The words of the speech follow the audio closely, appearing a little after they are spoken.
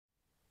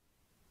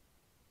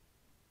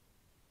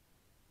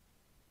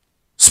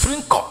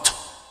Supreme Court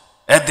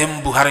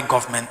urging Buhari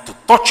government to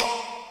torture,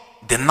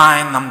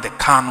 deny Nnamdi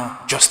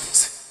Kanu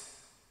justice.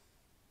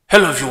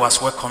 Hello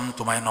viewers, welcome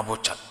to my noble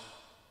channel.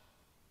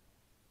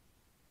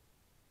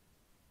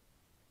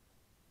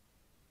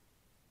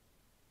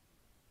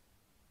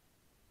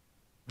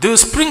 The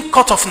Supreme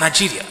Court of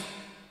Nigeria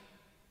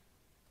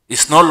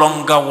is no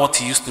longer what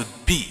it used to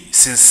be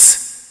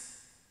since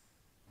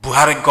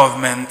Buhari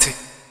government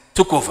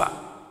took over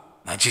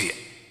Nigeria.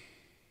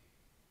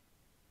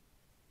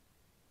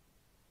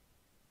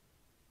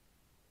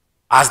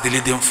 As the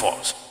leading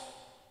force.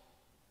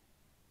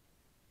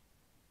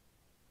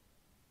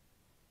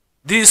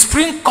 The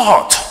Supreme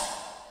Court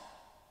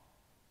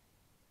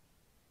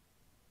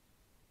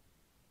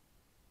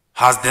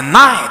has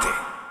denied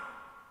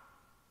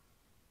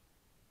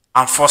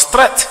and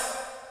frustrated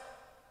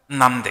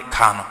Nnamdi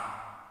Kanu,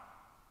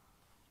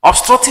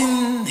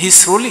 obstructing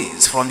his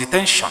release from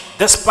detention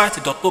despite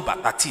the October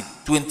 13,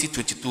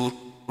 2022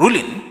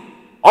 ruling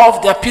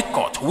of the appeal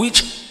court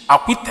which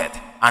acquitted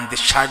and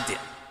discharged the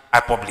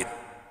IPOB.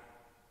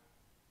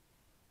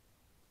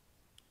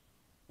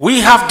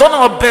 We have done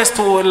our best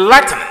to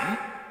enlighten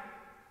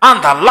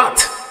and alert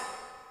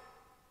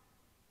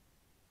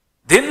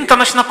the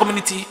international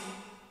community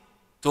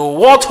to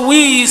what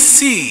we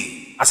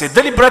see as a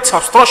deliberate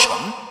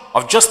obstruction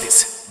of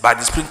justice by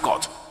the Supreme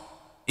Court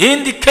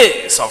in the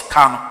case of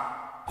Kanu,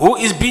 who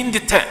is being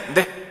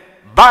detained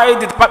by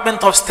the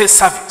Department of State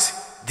Service,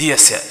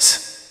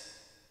 DSS.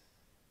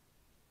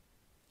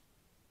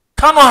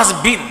 Kanu has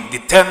been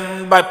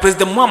detained by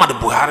President Muhammadu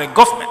Buhari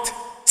government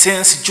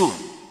since June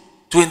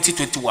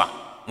 2021,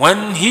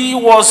 when he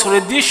was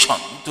reeditioned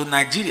to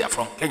Nigeria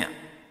from Kenya,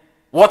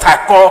 what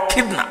I call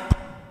kidnap.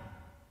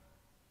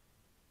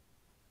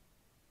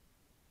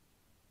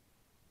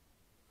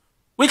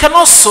 We can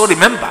also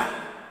remember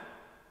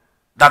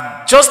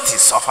that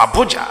Justice of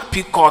Abuja,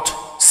 Appeal Court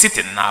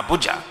sitting in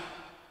Abuja,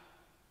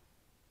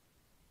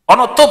 on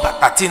October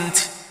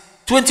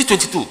 13th,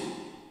 2022,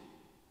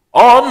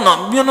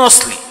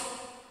 unanimously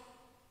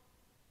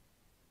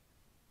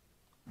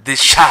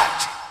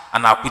discharged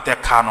and acquitted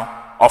Kanu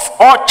of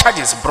all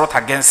charges brought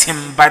against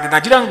him by the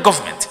Nigerian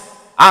government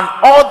and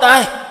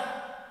order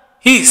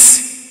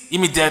his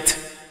immediate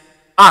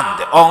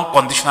and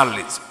unconditional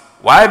release,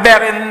 while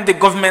barring the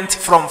government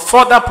from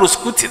further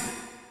prosecuting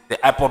the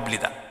IPOB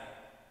leader.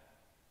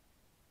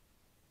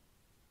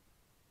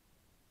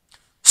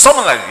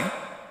 Similarly,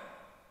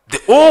 the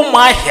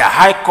Umuahia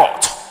High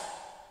Court,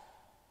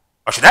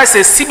 or should I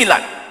say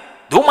similarly,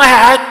 the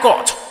Umuahia High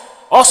Court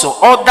also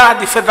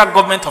ordered the federal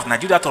government of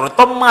Nigeria to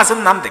return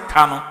Nnamdi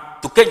Kanu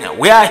to Kenya,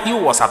 where he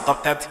was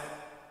adopted,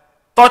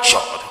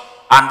 tortured,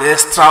 and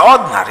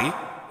extraordinary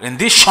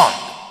rendition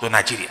to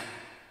Nigeria.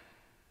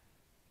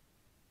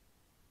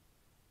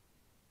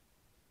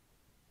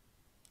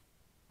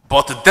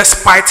 But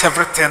despite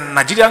everything,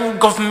 Nigerian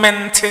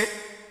government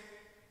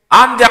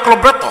and their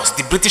collaborators,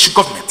 the British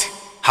government,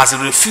 has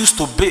refused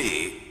to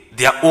obey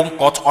their own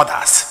court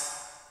orders.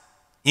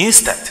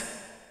 Instead,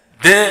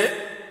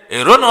 they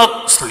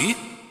erroneously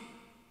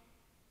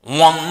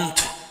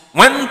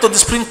went to the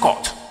Supreme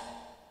Court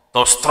to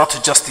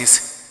obstruct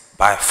justice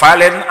by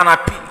filing an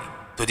appeal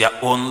to their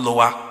own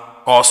lower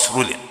court's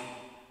ruling.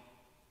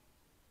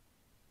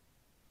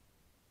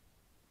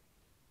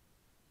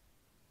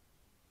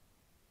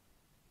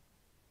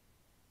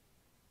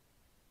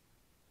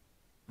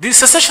 The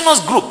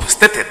secessionist group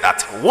stated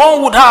that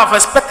one would have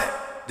expected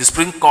the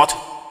Supreme Court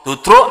to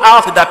throw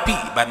out the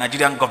appeal by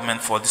Nigerian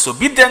government for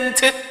disobedience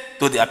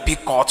to the appeal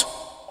court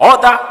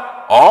order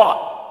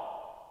or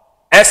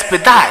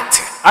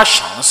expedite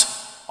actions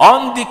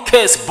on the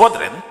case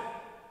bordering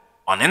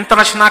on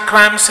international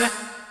crimes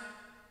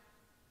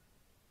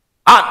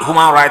and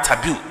human rights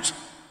abuse.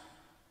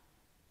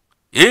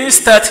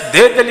 Instead,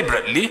 they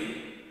deliberately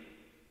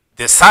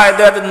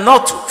decided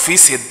not to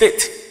fix a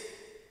date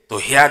to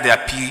hear the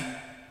appeal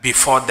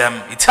before them.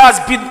 It has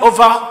been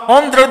over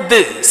 100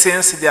 days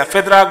since their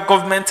federal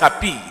government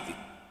appealed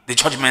the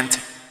judgment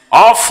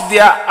of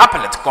their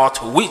appellate court,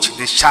 which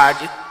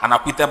discharged and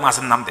acquitted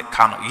Nnamdi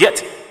Kanu.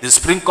 Yet, the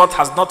Supreme Court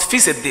has not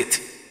fixed a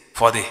date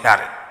for the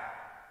hearing.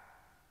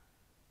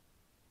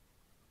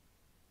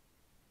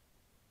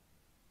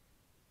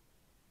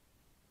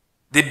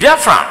 The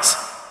Biafrans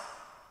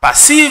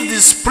perceive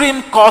the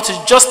Supreme Court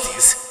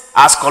justice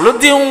as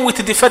colluding with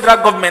the federal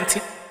government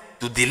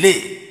to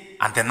delay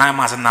and deny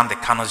Nnamdi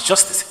Kanu's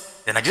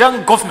justice. The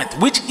Nigerian government,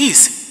 which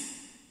is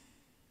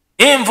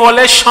in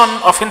violation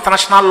of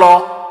international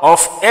law of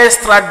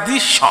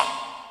extradition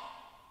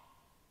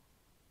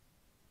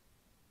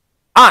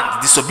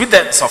and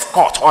disobedience of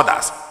court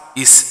orders,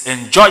 is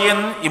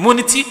enjoying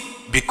immunity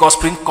because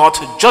Supreme Court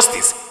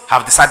justice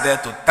have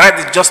decided to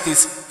tread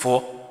justice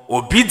for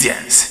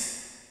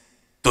obedience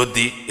to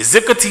the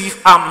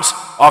executive arms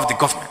of the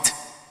government.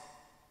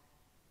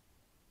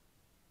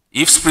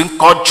 If Supreme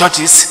Court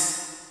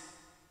judges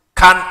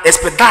can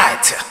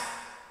expedite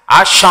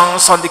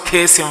actions on the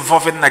case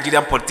involving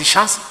Nigerian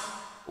politicians,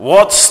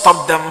 what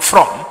stopped them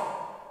from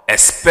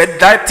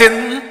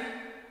expediting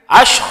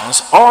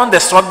actions on the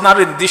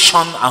extraordinary rendition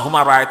and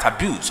human rights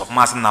abuse of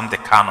Mazi Nnamdi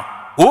Kanu,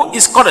 who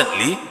is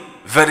currently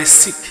very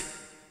sick.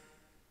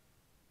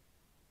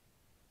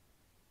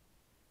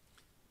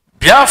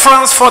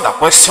 Biafrans further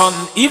question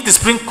if the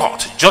Supreme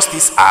Court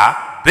justices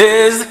are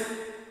biased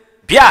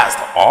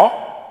or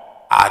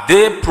are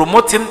they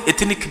promoting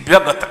ethnic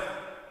bigotry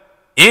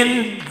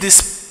in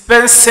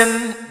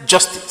dispensing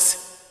justice.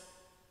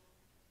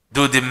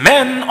 Do the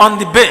men on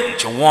the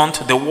bench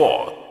want the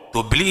world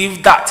to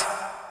believe that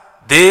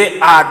they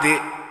are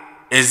the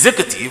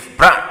executive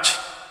branch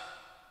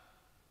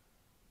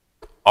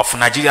of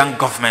Nigerian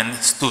government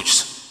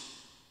stooges?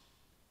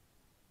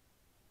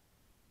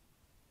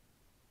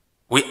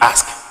 We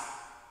ask.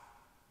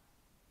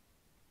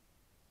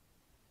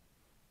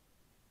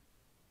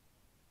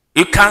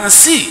 You can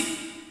see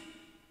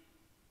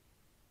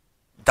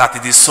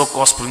that the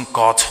so-called Supreme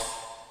Court,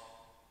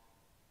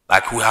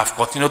 like we have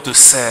continued to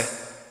say,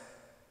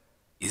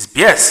 is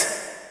BS.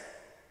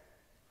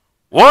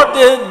 What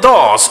it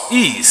does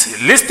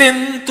is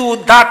listen to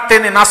that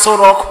thing in Aso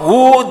Rock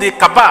who the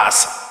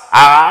Kabas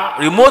are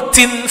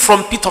remoting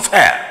from pit of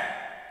hell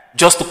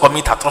just to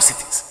commit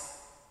atrocities.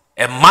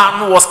 A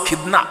man was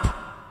kidnapped,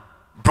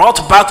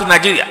 brought back to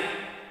Nigeria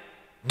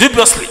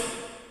dubiously,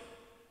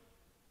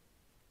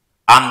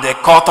 and the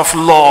court of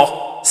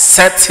law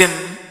set him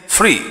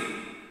free.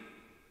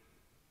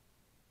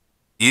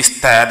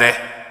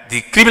 Instead, the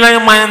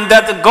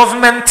criminally-minded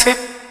government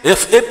of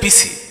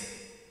APC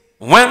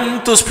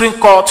went to Supreme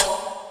Court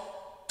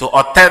to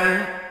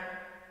obtain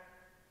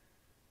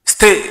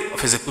stay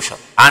of execution.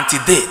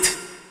 Until date,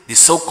 the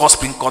so-called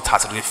Supreme Court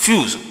has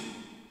refused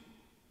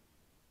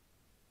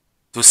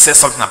to say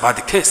something about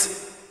the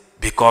case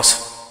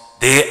because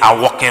they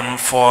are working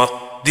for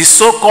the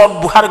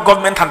so-called Buhari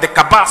government and the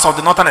cabals of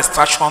the northern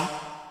extraction,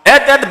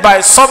 headed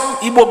by some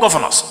Igbo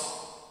governors.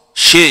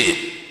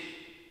 Shame.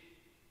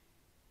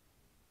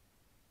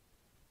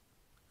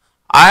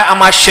 I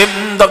am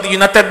ashamed of the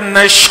United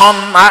Nations.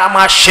 I am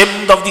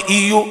ashamed of the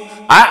EU.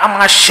 I am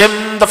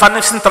ashamed of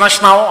Amnesty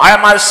International. I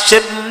am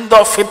ashamed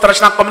of the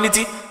international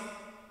community.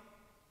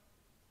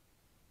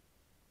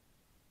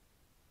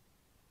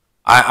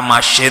 I am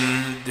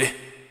ashamed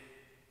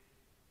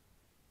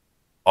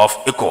of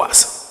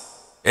ECOWAS.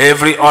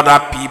 Every other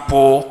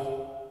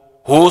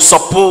people who are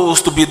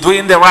supposed to be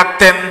doing the right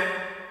thing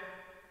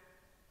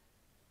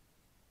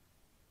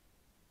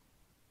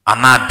are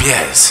now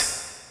bears,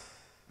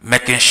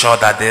 making sure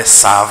that they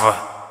serve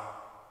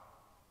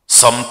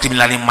some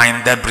criminally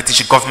minded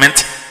British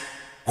government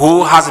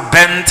who has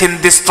bent in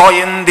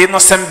destroying the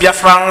innocent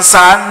Biafrans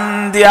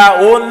and their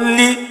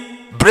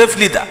only brave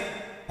leader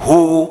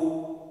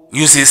who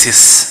uses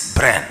his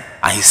brain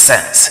and his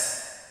sense.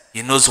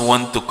 He knows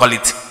when to call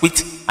it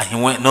quit and he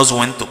knows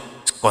when to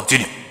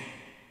continue.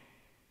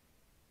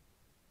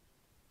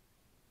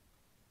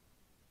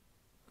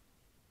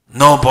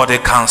 Nobody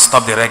can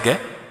stop the reggae,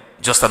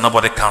 just that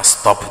nobody can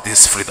stop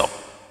this freedom,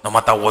 no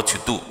matter what you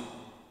do.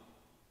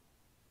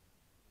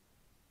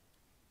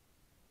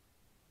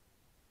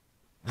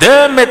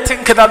 They may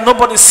think that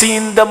nobody's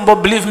seeing them,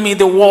 but believe me,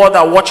 the world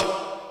are watching.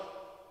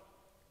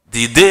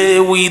 The day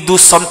we do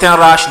something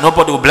rash,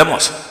 nobody will blame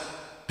us,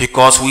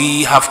 because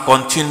we have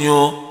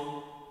continued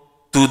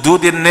to do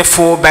the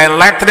needful by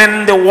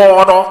enlightening the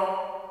world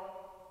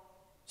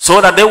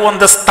so that they will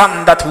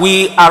understand that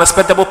we are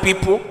respectable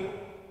people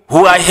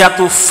who are here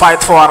to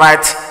fight for our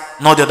rights,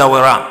 not the other way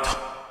around.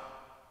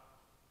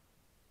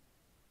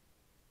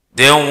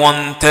 They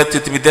wanted to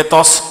intimidate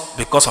us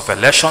because of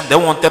election. They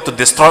wanted to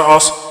destroy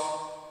us,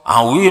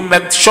 and we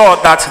made sure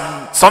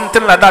that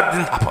something like that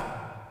didn't happen.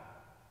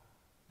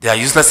 Their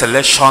useless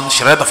election,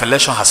 charade of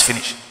election has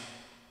finished,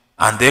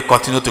 and they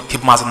continue to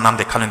keep Mazi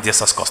Nnamdi Kanu in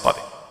DSS custody,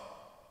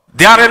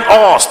 daring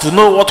us to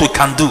know what we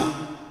can do.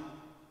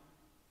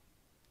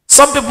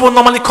 Some people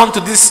normally come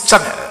to this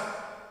channel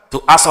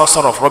to ask all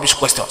sort of rubbish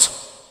questions.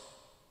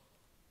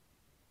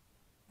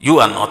 You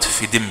are not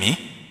feeding me.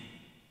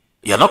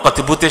 You are not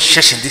contributing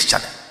shares in this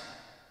channel.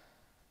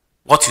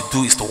 What you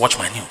do is to watch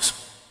my news.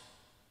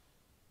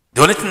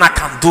 The only thing I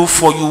can do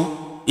for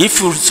you, if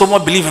you so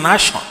much believe in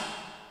action,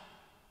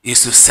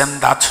 is to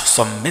send out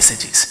some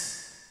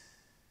messages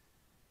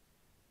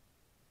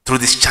through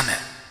this channel.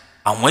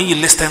 And when you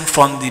listen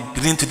from the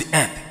beginning to the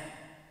end,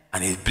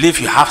 and you believe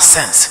you have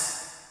sense,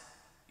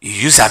 you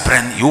use your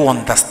brain, you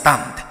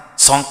understand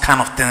some kind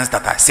of things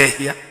that I say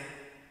here,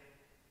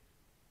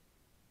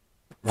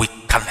 we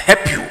can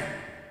help you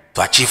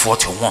to achieve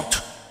what you want.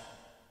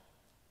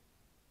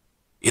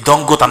 You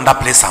don't go to another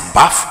place and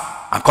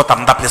bath and go to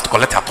another place to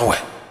collect your towel.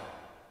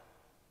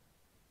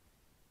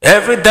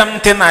 Every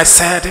damn thing I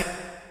said,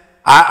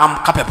 I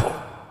am capable,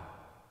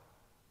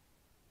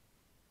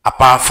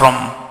 apart from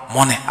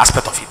money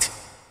aspect of it.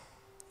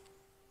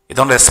 You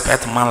don't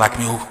expect a man like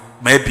me who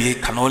maybe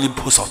can only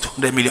boost of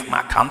 200 million in my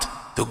account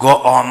to go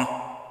on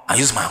and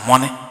use my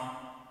money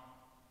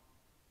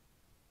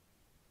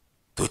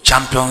to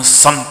champion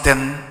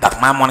something that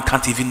my money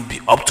can't even be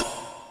up to.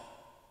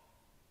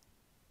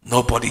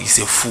 Nobody is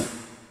a fool.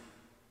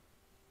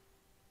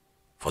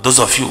 For those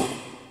of you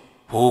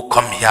who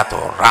come here to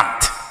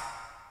rant.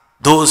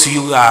 Those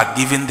you are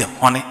giving them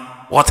money,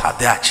 what have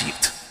they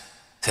achieved?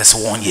 Since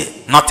 1 year,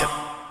 nothing.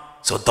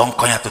 So don't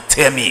come here to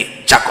tell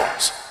me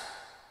jargons.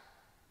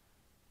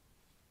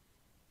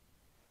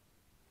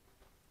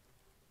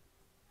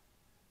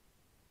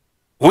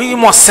 We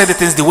must say the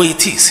things the way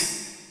it is.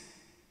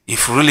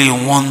 If really you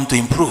want to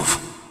improve,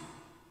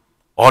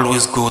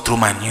 always go through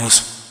my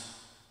news.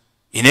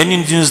 In any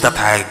news that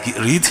I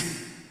read,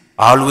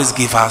 I always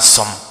give out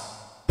some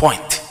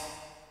point.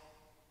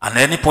 And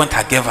any point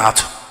I give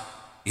out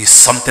is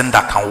something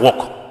that can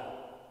work,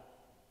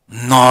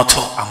 not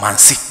a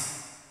mancy.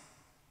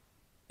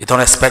 You don't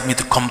expect me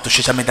to come to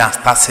social media and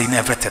start saying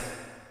everything.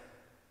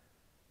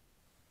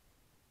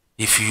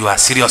 If you are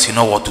serious, you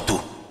know what to do.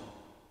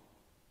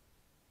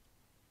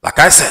 Like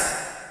I said,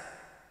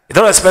 you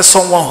don't expect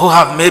someone who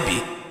have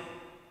maybe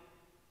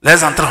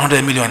less than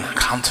 300 million in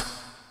account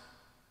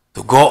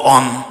to go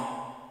on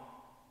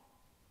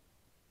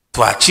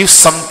to achieve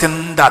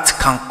something that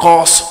can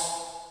cost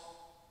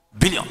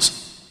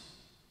billions.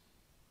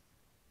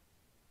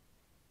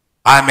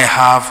 I may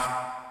have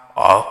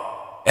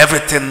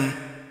everything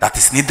that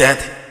is needed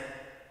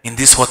in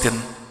this whole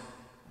thing,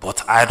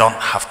 but I don't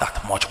have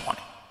that much money.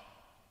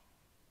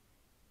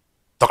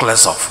 Talk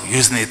less of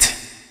using it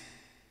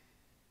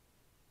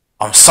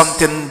on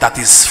something that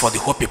is for the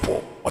whole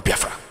people of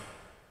Biafra.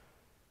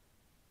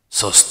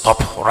 So stop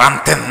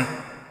ranting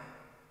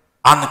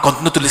and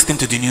continue to listen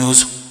to the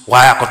news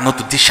while I continue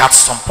to dish out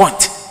some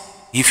point.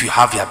 If you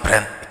have your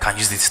brain, you can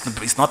use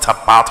it. It's not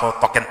about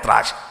talking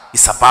trash.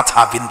 It's about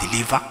having the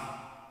liver,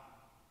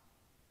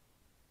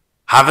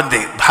 having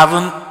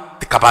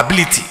the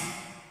capability,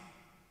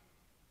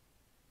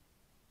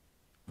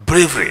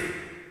 bravery,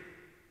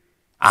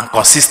 and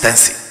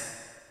consistency.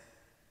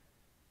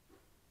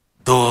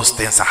 Those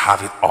things I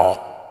have it all.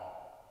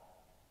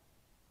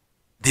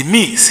 The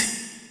means.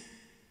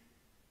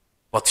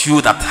 But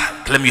you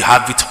that claim you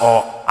have it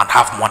all and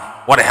have money,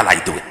 what the hell are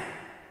you doing?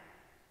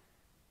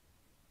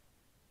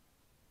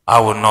 I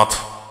will not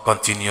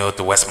continue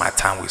to waste my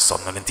time with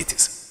some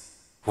non-entities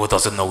who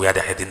doesn't know where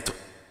they're heading to.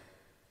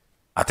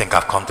 I think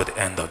I've come to the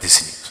end of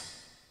this news.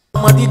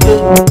 All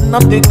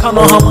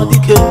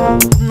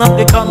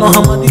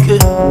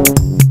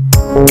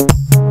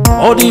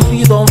the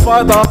freedom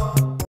fighter.